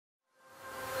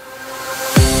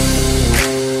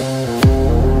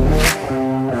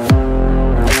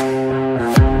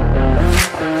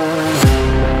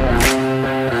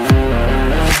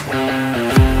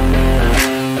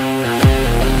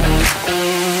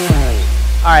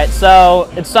All right, so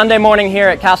it's Sunday morning here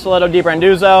at Castelletto di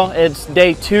Branduzo. It's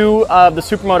day 2 of the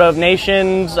Supermoto of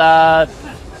Nations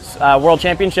World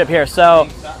Championship here. So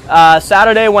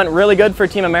Saturday went really good for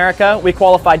Team America. We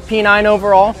qualified P9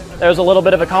 overall. There was a little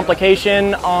bit of a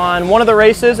complication on one of the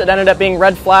races. It ended up being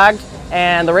red flagged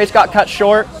and the race got cut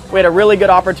short. We had a really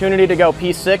good opportunity to go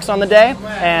P6 on the day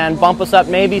and bump us up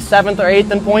maybe 7th or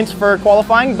 8th in points for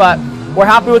qualifying, but we're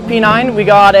happy with P9. We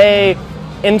got a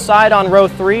inside on row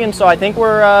 3, and so I think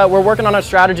we're working on a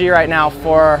strategy right now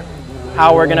for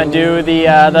how we're going to do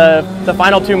the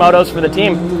final 2 motos for the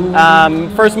team.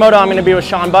 First moto I'm going to be with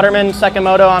Sean Butterman. Second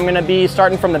moto I'm going to be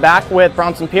starting from the back with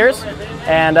Bronson Pierce,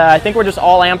 and I think we're just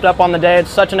all amped up on the day.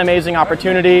 It's such an amazing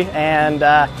opportunity, and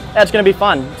it's going to be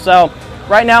fun. So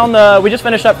right now we just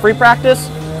finished up free practice.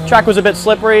 Track was a bit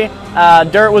slippery,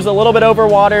 dirt was a little bit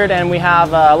overwatered, and we have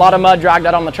a lot of mud dragged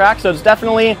out on the track, so it's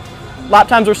definitely lap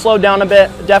times were slowed down a bit,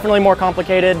 definitely more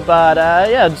complicated, but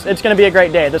yeah, it's going to be a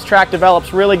great day. This track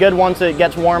develops really good once it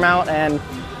gets warm out, and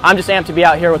I'm just amped to be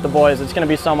out here with the boys. It's going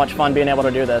to be so much fun being able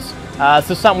to do this.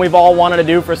 This is something we've all wanted to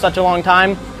do for such a long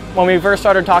time. When we first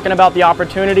started talking about the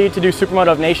opportunity to do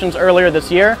Supermoto of Nations earlier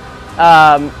this year,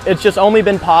 it's just only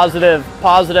been positive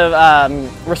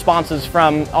responses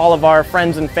from all of our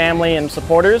friends and family and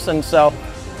supporters, and so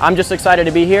I'm just excited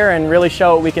to be here and really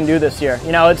show what we can do this year.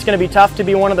 You know, it's going to be tough to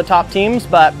be one of the top teams,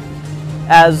 but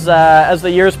as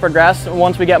the years progress,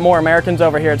 once we get more Americans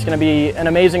over here, it's going to be an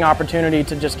amazing opportunity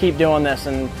to just keep doing this.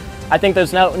 And I think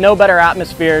there's no better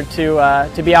atmosphere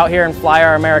to be out here and fly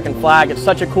our American flag. It's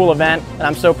such a cool event, and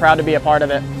I'm so proud to be a part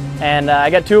of it. And I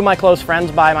got 2 of my close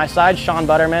friends by my side, Sean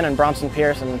Butterman and Bronson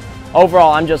Pierce. And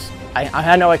overall,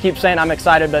 I know I keep saying I'm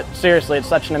excited, but seriously, it's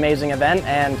such an amazing event,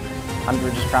 and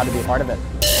we're just proud to be a part of it.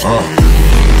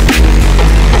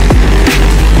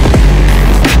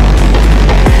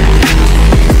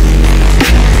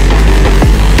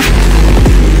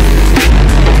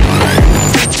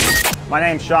 My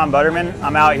name's Sean Butterman.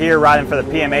 I'm out here riding for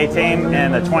the PMA team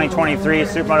in the 2023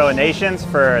 Supermoto of Nations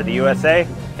for the USA,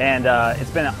 and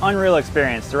it's been an unreal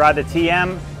experience to ride the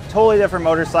TM. Totally different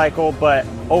motorcycle, but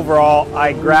overall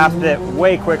I grasped it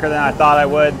way quicker than I thought I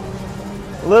would.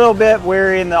 A little bit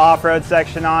weary in the off-road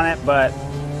section on it, but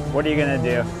what are you gonna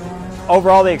do?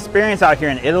 Overall, the experience out here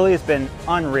in Italy has been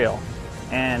unreal.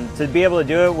 And to be able to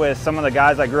do it with some of the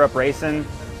guys I grew up racing,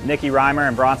 Nicky Reimer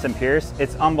and Bronson Pierce,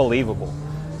 it's unbelievable.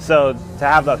 So to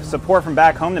have the support from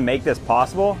back home to make this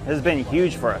possible has been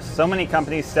huge for us. So many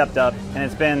companies stepped up, and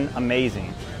it's been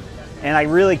amazing. And I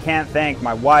really can't thank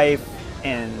my wife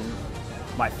and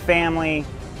my family,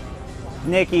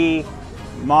 Nicky,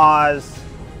 Moz,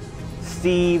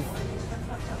 Steve.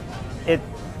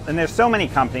 And there's so many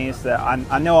companies that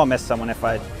I know I'll miss someone if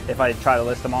I try to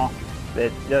list them all.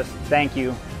 That just thank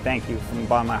you from the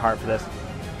bottom of my heart for this.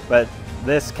 But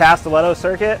this Castelletto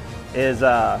circuit is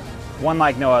one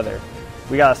like no other.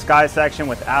 We got a sky section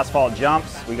with asphalt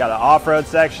jumps. We got an off-road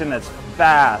section that's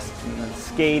fast and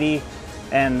skatey,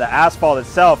 and the asphalt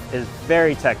itself is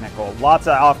very technical. Lots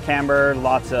of off-camber,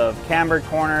 lots of cambered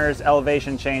corners,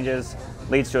 elevation changes.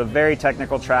 Leads to a very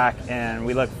technical track, and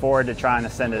we look forward to trying to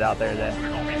send it out there today.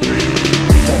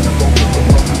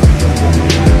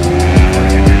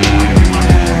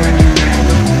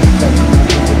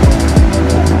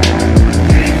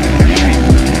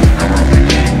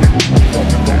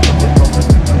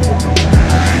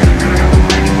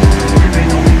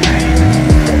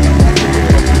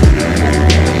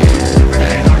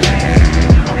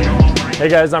 Hey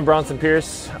guys, I'm Bronson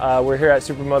Pierce. We're here at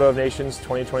Supermoto of Nations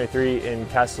 2023 in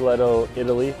Castelletto,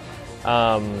 Italy.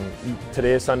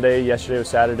 Today is Sunday, yesterday was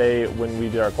Saturday when we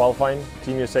did our qualifying.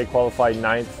 Team USA qualified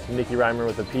 9th, Nicky Reimer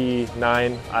with a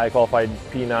P9, I qualified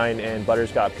P9, and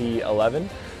Butters got P11.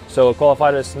 So it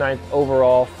qualified us 9th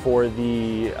overall for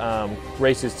the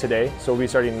races today. So we'll be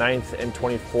starting 9th and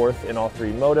 24th in all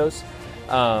 3 motos.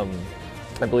 I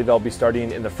believe I'll be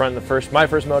starting in the front in my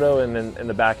first moto, and then in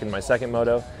the back in my second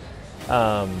moto.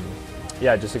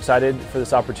 Yeah, just excited for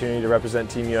this opportunity to represent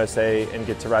Team USA and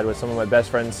get to ride with some of my best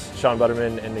friends, Sean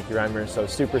Butterman and Nicky Reimer. So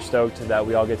super stoked that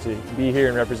we all get to be here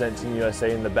and represent Team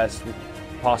USA in the best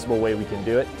possible way we can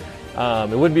do it.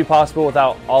 It wouldn't be possible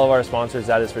without all of our sponsors,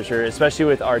 that is for sure, especially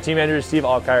with our team manager, Steve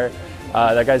Alkire.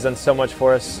 That guy's done so much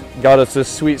for us. Got us this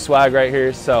sweet swag right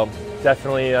here, so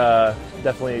definitely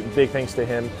big thanks to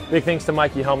him. Big thanks to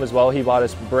Mikey Helm as well. He bought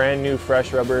us brand new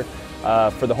fresh rubber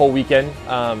for the whole weekend.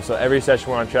 So every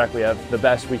session we're on track, we have the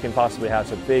best we can possibly have.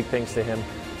 So big thanks to him.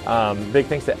 Big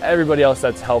thanks to everybody else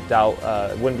that's helped out.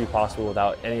 It wouldn't be possible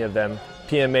without any of them.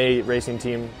 PMA racing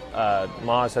team,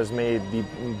 Moz has made the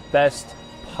best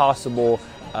possible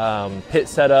pit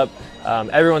setup.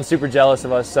 Everyone's super jealous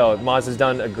of us, so Maz has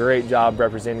done a great job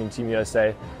representing Team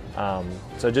USA.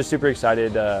 So just super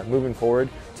excited moving forward.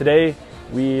 Today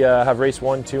we have race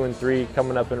 1, 2, and 3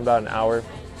 coming up in about an hour,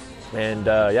 and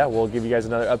yeah, we'll give you guys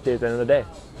another update at the end of the day.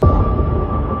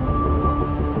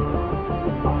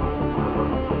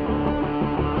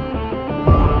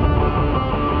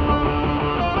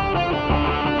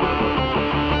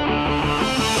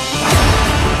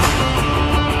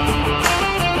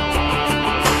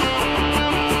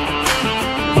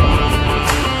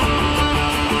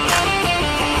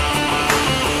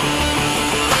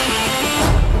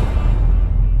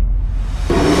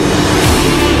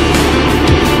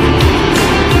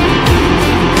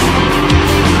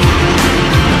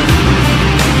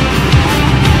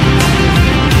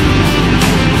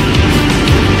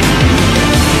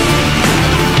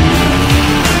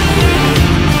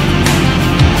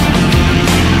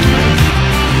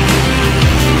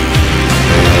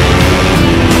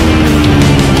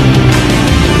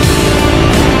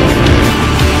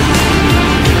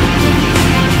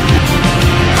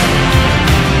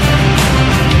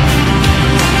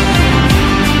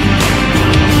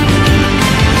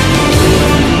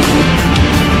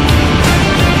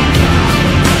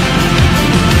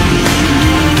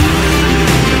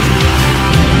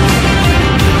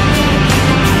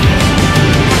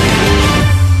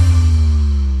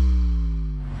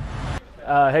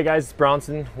 Hey guys, it's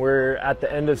Bronson. We're at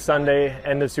the end of Sunday,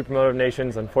 end of Supermoto of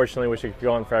Nations. Unfortunately, wish it could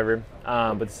go on forever.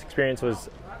 But this experience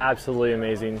was absolutely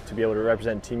amazing to be able to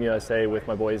represent Team USA with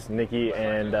my boys Nikki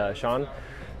and Sean.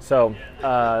 So,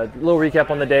 a little recap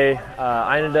on the day.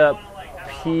 I ended up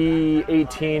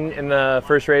P18 in the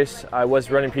first race. I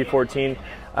was running P14.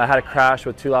 I had a crash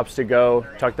with 2 laps to go,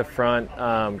 tucked the front,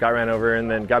 got ran over, and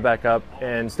then got back up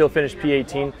and still finished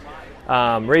P18.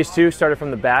 Race 2 started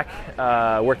from the back,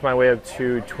 worked my way up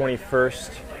to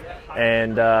 21st,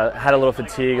 and had a little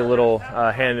fatigue, a little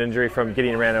hand injury from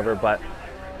getting ran over. But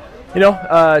you know,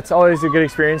 it's always a good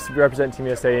experience to represent Team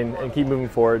USA and keep moving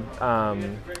forward.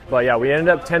 But yeah, we ended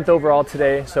up 10th overall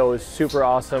today, so it was super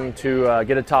awesome to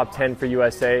get a top 10 for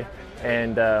USA,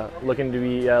 and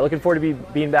looking forward to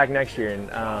being back next year. And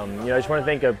you know, I just want to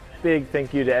thank a big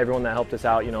thank you to everyone that helped us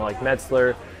out. You know, like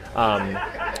Metzler,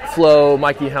 Flo,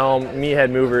 Mikey Helm, Meathead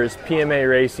Movers, PMA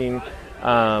Racing,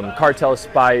 Cartel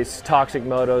Spice, Toxic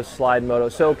Motos, Slide Moto,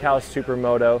 SoCal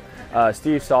Supermoto,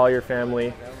 Steve Sawyer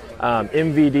family,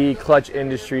 MVD, Clutch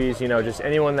Industries, you know, just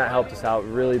anyone that helped us out.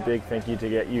 Really big thank you to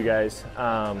get you guys.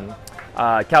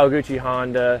 Kawaguchi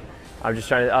Honda, I'm just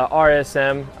trying to,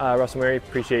 RSM, Russell Murray,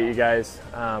 appreciate you guys.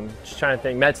 Just trying to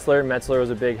thank Metzler. Metzler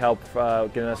was a big help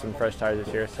getting us some fresh tires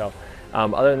this year. So.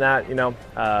 Other than that, you know,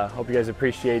 hope you guys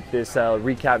appreciate this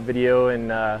recap video, and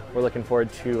we're looking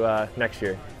forward to next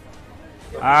year.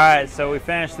 All right, so we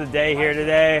finished the day here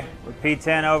today with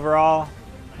P10 overall.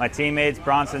 My teammates,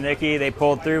 Bronson and Nikki, they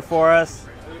pulled through for us.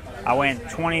 I went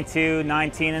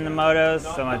 22-19 in the motos,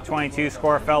 so my 22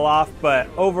 score fell off, but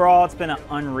overall it's been an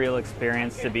unreal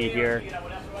experience to be here.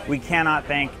 We cannot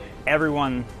thank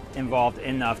everyone involved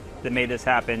enough that made this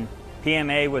happen.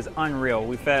 PMA was unreal.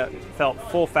 We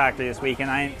felt full factory this week, and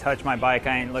I didn't touch my bike.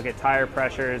 I didn't look at tire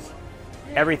pressures.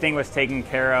 Everything was taken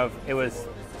care of. It was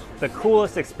the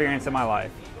coolest experience of my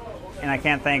life. And I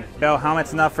can't thank Bell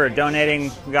Helmets enough for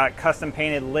donating. We got custom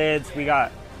painted lids. We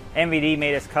got MVD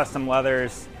made us custom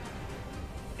leathers.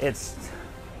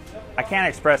 I can't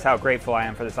express how grateful I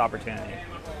am for this opportunity.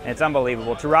 It's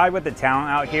unbelievable. To ride with the talent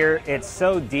out here, it's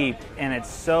so deep, and it's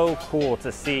so cool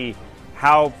to see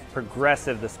how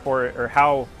progressive the sport, or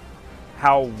how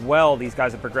well these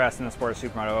guys have progressed in the sport of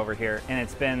supermoto over here. And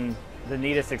it's been the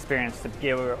neatest experience to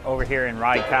get over here and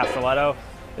ride Castelletto.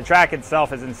 The track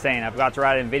itself is insane. I've got to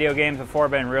ride it in video games before,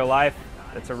 but in real life,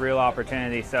 it's a real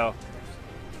opportunity. So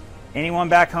anyone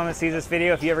back home that sees this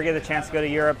video, if you ever get a chance to go to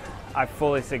Europe, I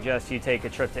fully suggest you take a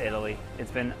trip to Italy. It's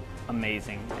been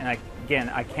amazing. And again,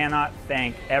 I cannot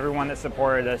thank everyone that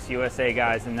supported us USA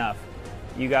guys enough.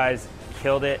 You guys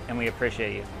killed it, and we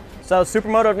appreciate you. So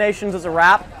Supermoto of Nations is a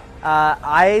wrap.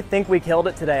 I think we killed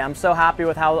it today. I'm so happy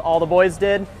with how all the boys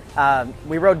did.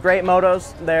 We rode great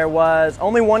motos. There was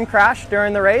only 1 crash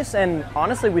during the race, and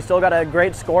honestly, we still got a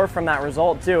great score from that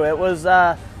result too. It was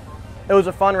a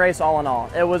fun race all in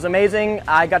all. It was amazing.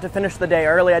 I got to finish the day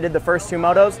early. I did the first 2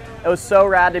 motos. It was so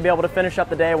rad to be able to finish up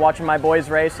the day watching my boys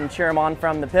race and cheer them on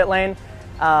from the pit lane.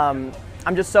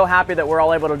 I'm just so happy that we're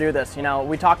all able to do this. You know,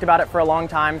 we talked about it for a long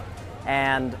time,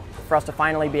 and for us to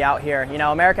finally be out here. You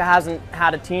know, America hasn't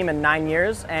had a team in 9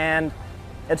 years, and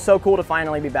it's so cool to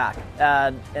finally be back.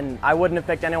 And I wouldn't have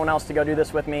picked anyone else to go do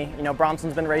this with me. You know,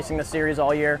 Bronson's been racing the series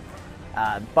all year.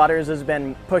 Butters has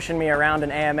been pushing me around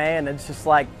in AMA, and it's just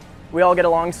like we all get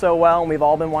along so well, and we've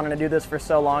all been wanting to do this for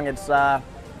so long. It's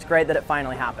great that it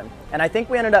finally happened. And I think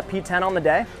we ended up P10 on the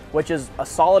day, which is a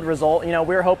solid result. You know,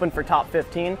 we were hoping for top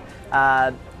 15.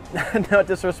 No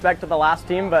disrespect to the last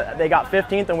team, but they got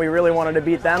 15th and we really wanted to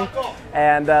beat them.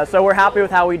 And so we're happy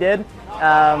with how we did.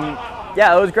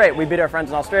 Yeah, it was great. We beat our friends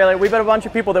in Australia. We beat a bunch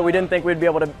of people that we didn't think we'd be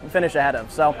able to finish ahead of.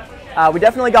 So we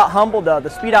definitely got humbled though. The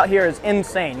speed out here is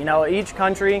insane. You know, each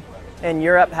country in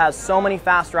Europe has so many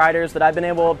fast riders that I've been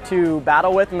able to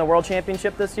battle with in the World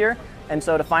Championship this year. And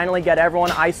so to finally get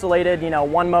everyone isolated, you know,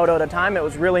 one moto at a time, it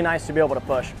was really nice to be able to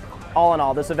push. All in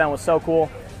all, this event was so cool,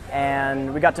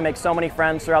 and we got to make so many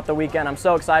friends throughout the weekend. I'm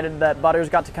so excited that Butters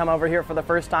got to come over here for the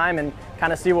first time and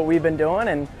kind of see what we've been doing,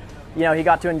 and you know, he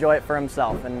got to enjoy it for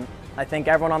himself. And I think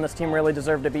everyone on this team really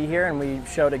deserved to be here, and we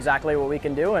showed exactly what we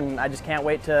can do, and I just can't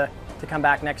wait to come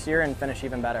back next year and finish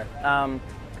even better.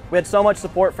 We had so much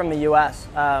support from the US.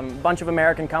 A bunch of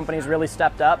American companies really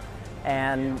stepped up,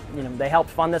 and you know, they helped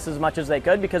fund this as much as they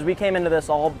could, because we came into this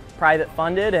all private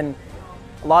funded, and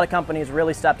a lot of companies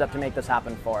really stepped up to make this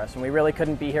happen for us, and we really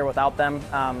couldn't be here without them.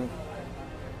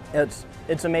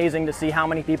 It's amazing to see how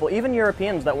many people, even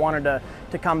Europeans, that wanted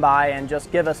to come by and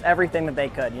just give us everything that they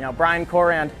could. You know, Brian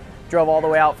Corand drove all the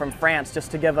way out from France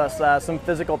just to give us some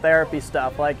physical therapy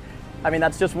stuff. Like, I mean,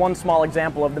 that's just one small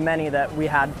example of the many that we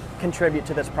had contribute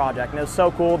to this project. And it was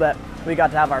so cool that we got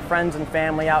to have our friends and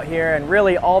family out here, and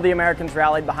really all the Americans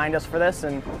rallied behind us for this.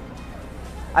 And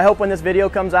I hope when this video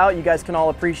comes out, you guys can all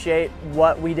appreciate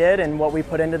what we did and what we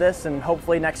put into this, and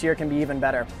hopefully next year can be even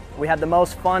better. We had the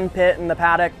most fun pit in the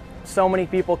paddock. So many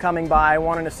people coming by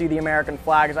wanting to see the American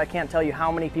flags. I can't tell you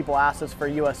how many people asked us for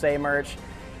USA merch.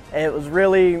 It was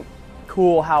really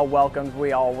cool how welcomed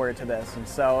we all were to this. And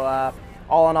so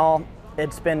all in all,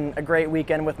 it's been a great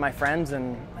weekend with my friends,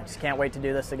 and I just can't wait to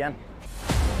do this again.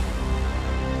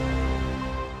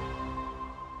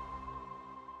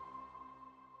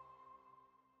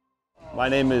 My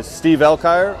name is Steve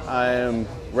Elkire. I am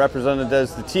represented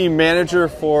as the team manager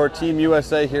for Team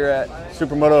USA here at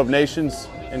Supermoto of Nations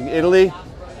in Italy.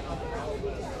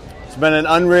 It's been an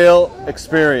unreal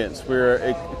experience. We're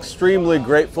extremely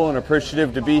grateful and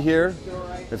appreciative to be here.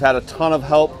 We've had a ton of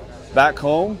help back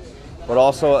home, but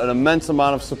also an immense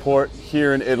amount of support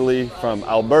here in Italy from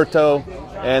Alberto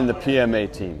and the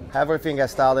PMA team. Everything I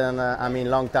started,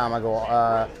 long time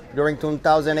ago. During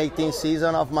 2018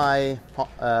 season of my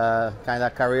kind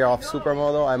of career of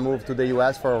supermoto, I moved to the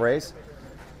US for a race,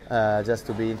 just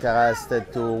to be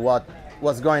interested to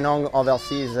what's going on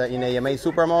overseas in AMA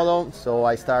Supermoto. So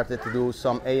I started to do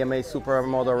some AMA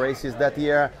Supermoto races that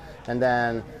year, and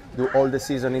then do all the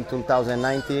season in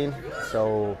 2019.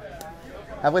 So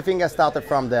everything I started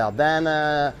from there. Then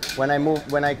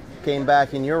when I came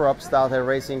back in Europe, started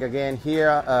racing again here.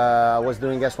 I was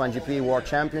doing S1GP World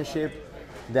Championship.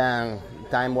 Then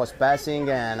time was passing,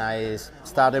 and I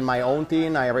started my own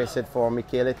team. I raced for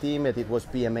Michele team, and it was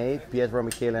PMA, Pietro,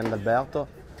 Michele, and Alberto.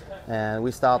 And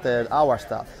we started our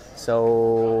stuff.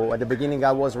 So at the beginning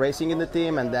I was racing in the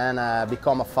team, and then I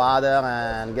become a father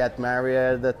and get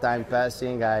married. The time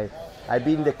passing, I've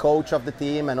been the coach of the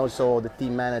team and also the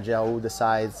team manager who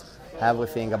decides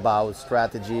everything about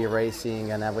strategy,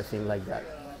 racing, and everything like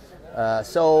that.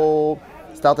 So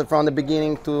started from the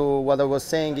beginning to what I was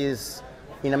saying is,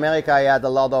 in America I had a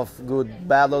lot of good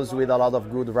battles with a lot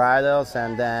of good riders,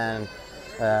 and then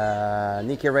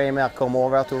Nicky Raymer come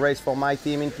over to race for my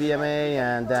team in PMA,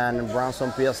 and then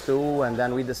Branson Pierce too, and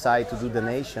then we decided to do the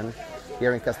Nation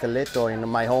here in Castelletto in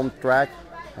my home track,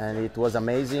 and it was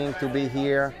amazing to be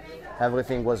here.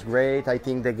 Everything was great. I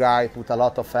think the guy put a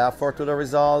lot of effort to the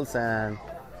results, and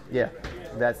yeah,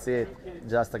 that's it.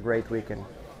 Just a great weekend.